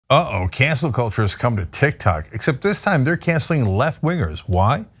Uh-oh, cancel culture has come to TikTok, except this time they're canceling left-wingers.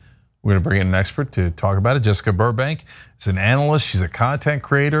 Why? We're gonna bring in an expert to talk about it. Jessica Burbank is an analyst, she's a content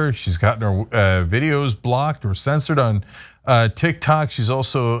creator. She's gotten her videos blocked or censored on TikTok. She's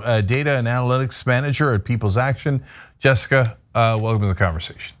also a data and analytics manager at People's Action. Jessica, welcome to the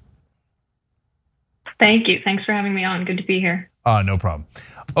conversation. Thank you, thanks for having me on, good to be here. No problem.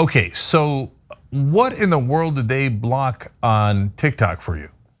 Okay, so what in the world did they block on TikTok for you?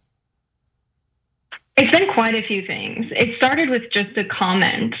 It's been quite a few things. It started with just a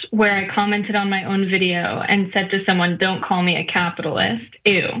comment where I commented on my own video and said to someone, "Don't call me a capitalist,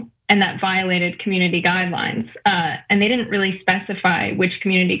 ew." And that violated community guidelines. And they didn't really specify which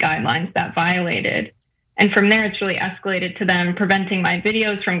community guidelines that violated. And from there, it's really escalated to them preventing my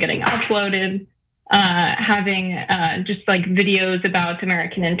videos from getting uploaded, having just like videos about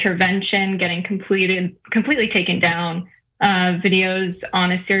American intervention getting completely taken down. Videos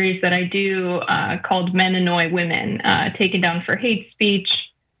on a series that I do called Men Annoy Women, taken down for hate speech.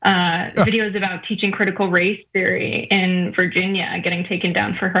 Videos about teaching critical race theory in Virginia getting taken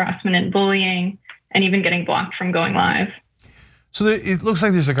down for harassment and bullying, and even getting blocked from going live. So it looks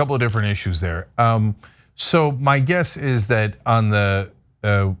like there's a couple of different issues there. So my guess is that on the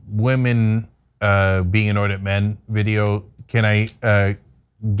women being annoyed at men video, can I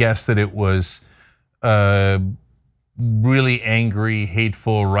guess that it was really angry,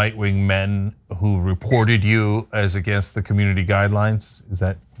 hateful right-wing men who reported you as against the community guidelines? Is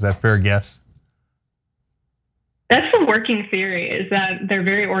that a fair guess? That's the working theory, is that they're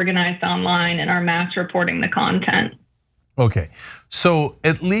very organized online and are mass reporting the content. Okay, so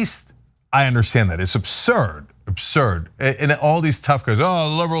at least I understand that. It's absurd. And all these tough guys,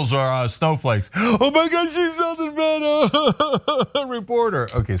 oh, liberals are snowflakes. Oh my gosh, she's something bad, reporter.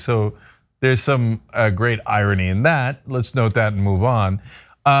 Okay, so there's some great irony in that. Let's note that and move on.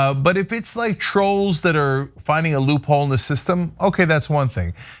 But if it's like trolls that are finding a loophole in the system, okay, that's one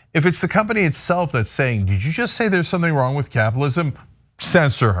thing. If it's the company itself that's saying, did you just say there's something wrong with capitalism?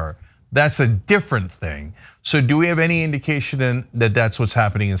 Censor her. That's a different thing. So do we have any indication that that's what's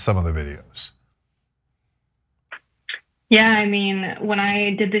happening in some of the videos? Yeah, I mean, when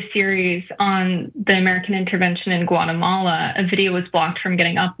I did this series on the American intervention in Guatemala, a video was blocked from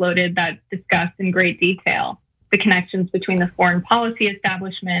getting uploaded that discussed in great detail the connections between the foreign policy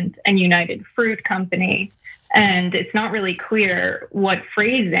establishment and United Fruit Company. And it's not really clear what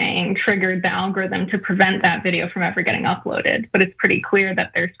phrasing triggered the algorithm to prevent that video from ever getting uploaded, but it's pretty clear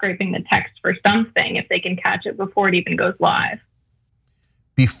that they're scraping the text for something if they can catch it before it even goes live.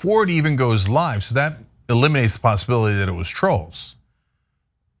 Before it even goes live, so that eliminates the possibility that it was trolls.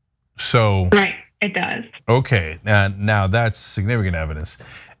 So right, it does. Okay, now that's significant evidence.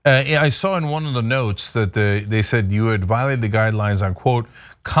 I saw in one of the notes that they said you had violated the guidelines on, quote,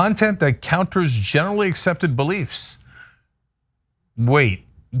 content that counters generally accepted beliefs. Wait,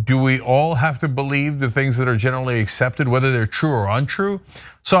 do we all have to believe the things that are generally accepted, whether they're true or untrue?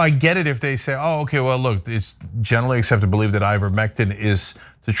 So I get it if they say, oh, okay, well, look, it's generally accepted to believe that ivermectin is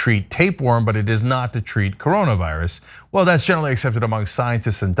to treat tapeworm, but it is not to treat coronavirus. Well, that's generally accepted among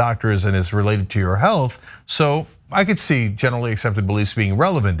scientists and doctors and is related to your health. So I could see generally accepted beliefs being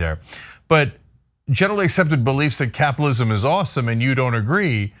relevant there. But generally accepted beliefs that capitalism is awesome and you don't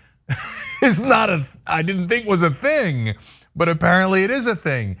agree is not I didn't think was a thing, but apparently it is a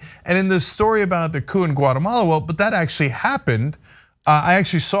thing. And in this story about the coup in Guatemala, well, but that actually happened. I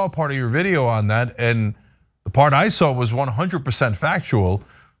actually saw part of your video on that, and the part I saw was 100% factual.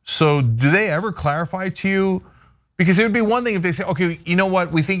 So do they ever clarify to you? Because it would be one thing if they say, okay, you know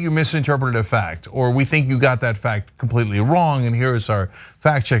what, we think you misinterpreted a fact, or we think you got that fact completely wrong, and here's our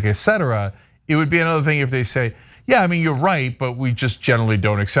fact check, etc. It would be another thing if they say, yeah, I mean, you're right, but we just generally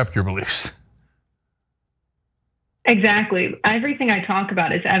don't accept your beliefs. Exactly. Everything I talk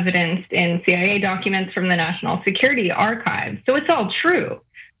about is evidenced in CIA documents from the National Security Archive. So it's all true.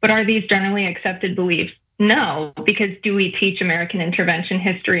 But are these generally accepted beliefs? No, because do we teach American intervention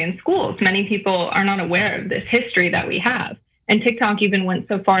history in schools? Many people are not aware of this history that we have. And TikTok even went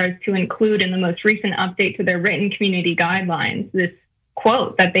so far as to include in the most recent update to their written community guidelines this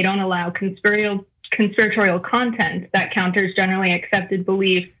quote that they don't allow conspiratorial content that counters generally accepted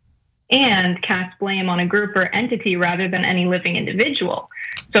beliefs and cast blame on a group or entity rather than any living individual.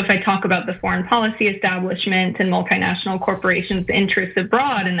 So if I talk about the foreign policy establishment and multinational corporations' interests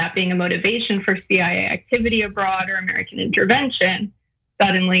abroad and that being a motivation for CIA activity abroad or American intervention,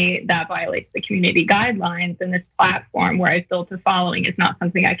 suddenly that violates the community guidelines, and this platform where I've built a following is not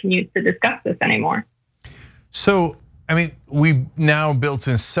something I can use to discuss this anymore. So, I mean, we've now built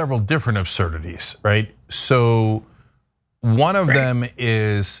in several different absurdities, right? So One of them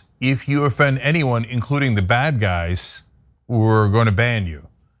is if you offend anyone, including the bad guys, we're going to ban you.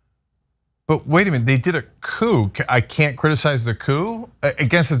 But wait a minute, they did a coup. I can't criticize the coup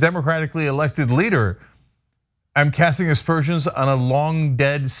against a democratically elected leader. I'm casting aspersions on a long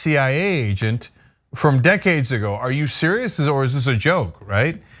dead CIA agent from decades ago. Are you serious, or is this a joke,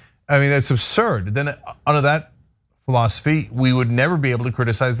 right? I mean, that's absurd. Then under that philosophy, we would never be able to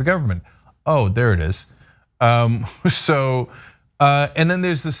criticize the government. Oh, there it is. And then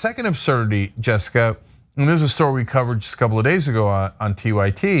there's the second absurdity, Jessica, and this is a story we covered just a couple of days ago on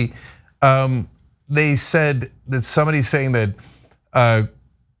TYT. They said that somebody's saying that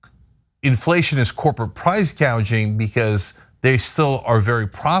inflation is corporate price gouging because they still are very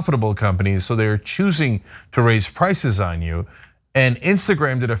profitable companies, so they're choosing to raise prices on you. And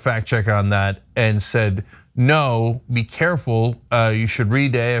Instagram did a fact check on that and said, no, be careful, you should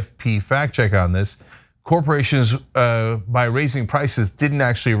read the AFP fact check on this. Corporations, by raising prices, didn't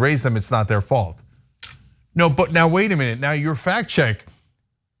actually raise them, it's not their fault. No, but now wait a minute, now your fact check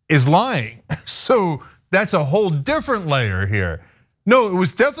is lying. So that's a whole different layer here. No, it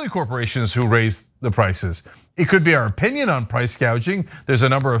was definitely corporations who raised the prices. It could be our opinion on price gouging. There's a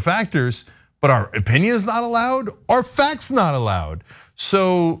number of factors, but our opinion is not allowed, our facts not allowed.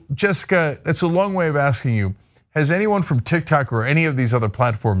 So Jessica, that's a long way of asking you, has anyone from TikTok or any of these other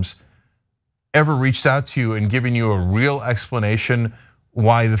platforms ever reached out to you and given you a real explanation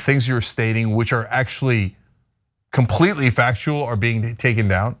why the things you're stating, which are actually completely factual, are being taken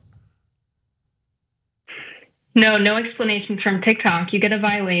down? No explanations from TikTok. You get a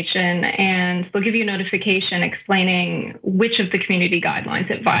violation and they'll give you a notification explaining which of the community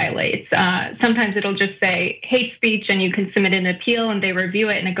guidelines it violates. Sometimes it'll just say hate speech and you can submit an appeal and they review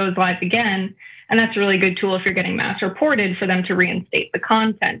it and it goes live again. And that's a really good tool if you're getting mass reported for them to reinstate the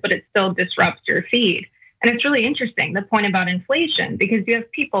content, but it still disrupts your feed. And it's really interesting, the point about inflation, because you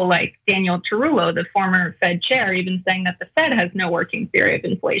have people like Daniel Tarullo, the former Fed chair, even saying that the Fed has no working theory of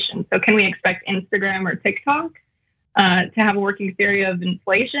inflation. So can we expect Instagram or TikTok to have a working theory of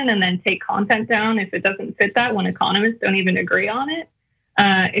inflation and then take content down if it doesn't fit that when economists don't even agree on it?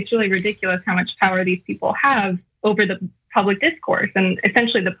 It's really ridiculous how much power these people have over the public discourse and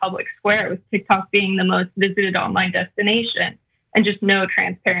essentially the public square, with TikTok being the most visited online destination and just no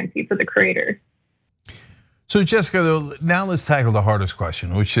transparency for the creators. So Jessica, now let's tackle the hardest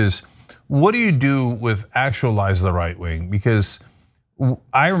question, which is, what do you do with actual lies of the right wing? Because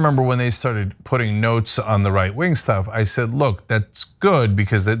I remember when they started putting notes on the right wing stuff, I said, look, that's good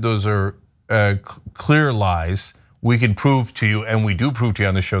because those are clear lies. We can prove to you, and we do prove to you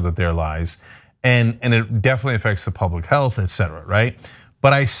on the show that they're lies. And it definitely affects the public health, et cetera, right?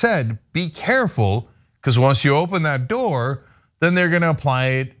 But I said, be careful, because once you open that door, then they're gonna apply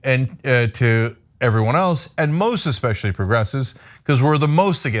it and to everyone else, and most especially progressives, because we're the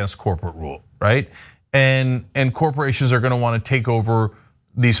most against corporate rule, right? And corporations are gonna wanna take over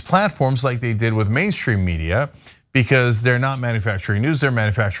these platforms like they did with mainstream media, because they're not manufacturing news, they're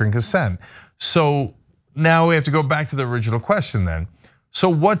manufacturing consent. So now we have to go back to the original question then. So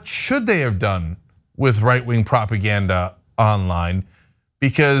what should they have done with right-wing propaganda online?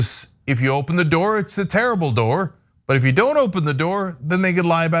 Because if you open the door, it's a terrible door. But if you don't open the door, then they could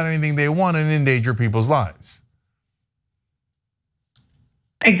lie about anything they want and endanger people's lives.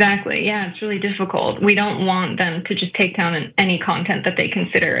 Exactly, yeah, it's really difficult. We don't want them to just take down any content that they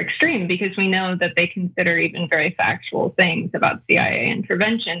consider extreme, because we know that they consider even very factual things about CIA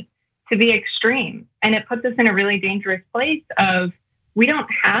intervention to be extreme. And it puts us in a really dangerous place of, we don't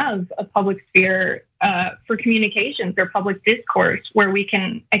have a public sphere for communications or public discourse where we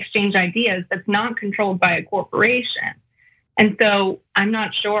can exchange ideas that's not controlled by a corporation. And so I'm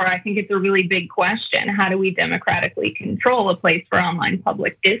not sure, I think it's a really big question. How do we democratically control a place for online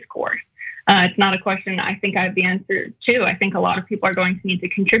public discourse? It's not a question I think I have the answer to. I think a lot of people are going to need to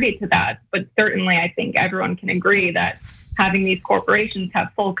contribute to that. But certainly I think everyone can agree that having these corporations have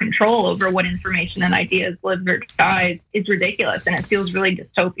full control over what information and ideas live or dies is ridiculous, and it feels really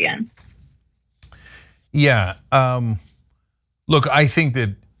dystopian. Yeah, look, I think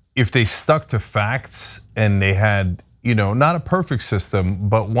that if they stuck to facts and they had, not a perfect system,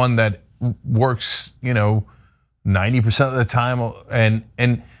 but one that works, 90% of the time,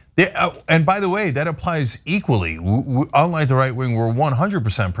 and by the way, that applies equally. Unlike the right wing, we're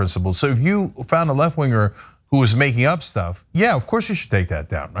 100% principled. So if you found a left winger who was making up stuff, yeah, of course you should take that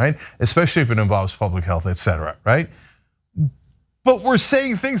down, right? Especially if it involves public health, et cetera, right? But we're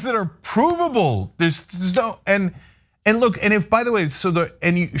saying things that are provable. There's no, and look, and if, by the way,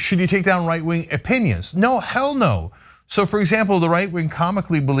 should you take down right wing opinions? No, hell no. So for example, the right wing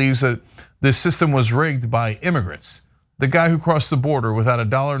comically believes that the system was rigged by immigrants. the guy who crossed the border without a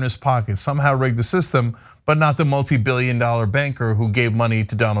dollar in his pocket somehow rigged the system, but not the multi-billion-dollar banker who gave money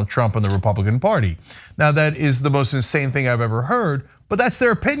to Donald Trump and the Republican Party. Now that is the most insane thing I've ever heard, but that's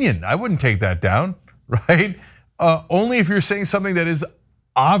their opinion. I wouldn't take that down, right? Only if you're saying something that is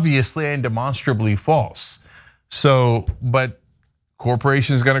obviously and demonstrably false. So, but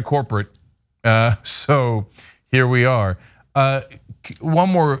corporation's gonna corporate. So here we are. One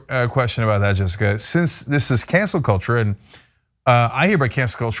more question about that, Jessica. Since this is cancel culture, and I hear about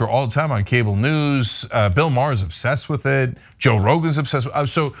cancel culture all the time on cable news. Bill Maher is obsessed with it. Joe Rogan's obsessed with it.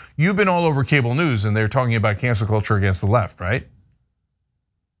 So you've been all over cable news and they're talking about cancel culture against the left, right?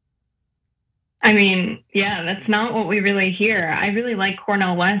 I mean, yeah, that's not what we really hear. I really like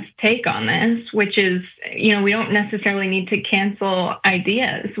Cornel West's take on this, which is, we don't necessarily need to cancel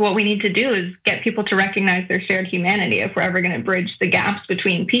ideas. What we need to do is get people to recognize their shared humanity if we're ever going to bridge the gaps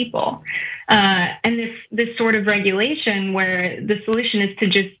between people. And this sort of regulation where the solution is to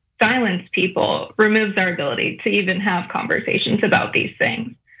just silence people removes our ability to even have conversations about these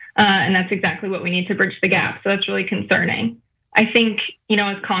things. And that's exactly what we need to bridge the gap. So that's really concerning. I think,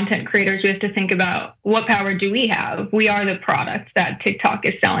 as content creators, we have to think about what power do we have? We are the product that TikTok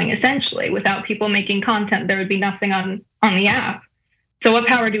is selling, essentially. Without people making content, there would be nothing on the app. So what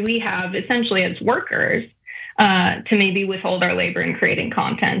power do we have, essentially, as workers, to maybe withhold our labor in creating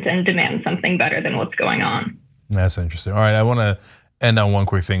content and demand something better than what's going on? That's interesting. All right, I want to end on one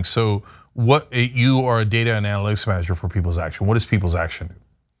quick thing. So you are a data and analytics manager for People's Action. What does People's Action do?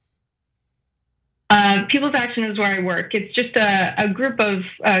 People's Action is where I work. It's just a group of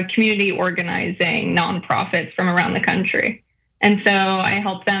community organizing nonprofits from around the country. And so I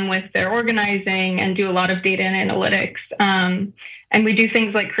help them with their organizing and do a lot of data and analytics. And we do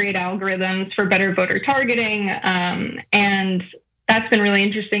things like create algorithms for better voter targeting. And that's been really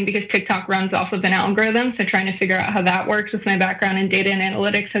interesting because TikTok runs off of an algorithm. So trying to figure out how that works with my background in data and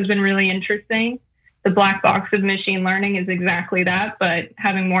analytics has been really interesting. The black box of machine learning is exactly that, but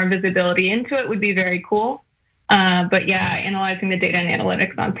having more visibility into it would be very cool. But yeah, analyzing the data and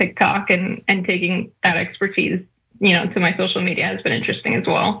analytics on TikTok and taking that expertise, to my social media has been interesting as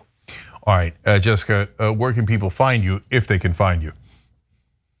well. All right, Jessica, where can people find you if they can find you?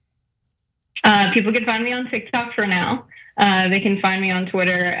 People can find me on TikTok for now. They can find me on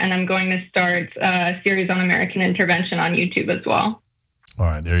Twitter, and I'm going to start a series on American intervention on YouTube as well. All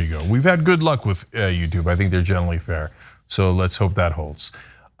right, there you go. We've had good luck with YouTube. I think they're generally fair. So let's hope that holds.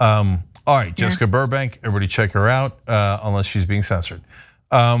 All right, Jessica Burbank, everybody check her out, unless she's being censored.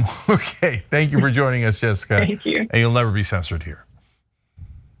 Okay, thank you for joining us, Jessica. Thank you. And you'll never be censored here.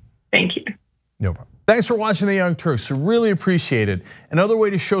 Thank you. No problem. Thanks for watching The Young Turks, really appreciate it. Another way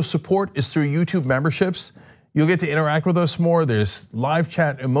to show support is through YouTube memberships. You'll get to interact with us more. There's live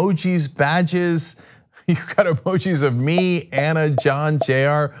chat emojis, badges. You've got emojis of me, Anna, John,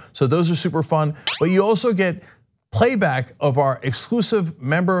 JR. So those are super fun. But you also get playback of our exclusive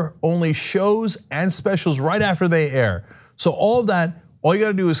member-only shows and specials right after they air. So all of that, all you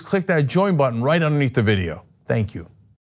gotta do is click that join button right underneath the video. Thank you.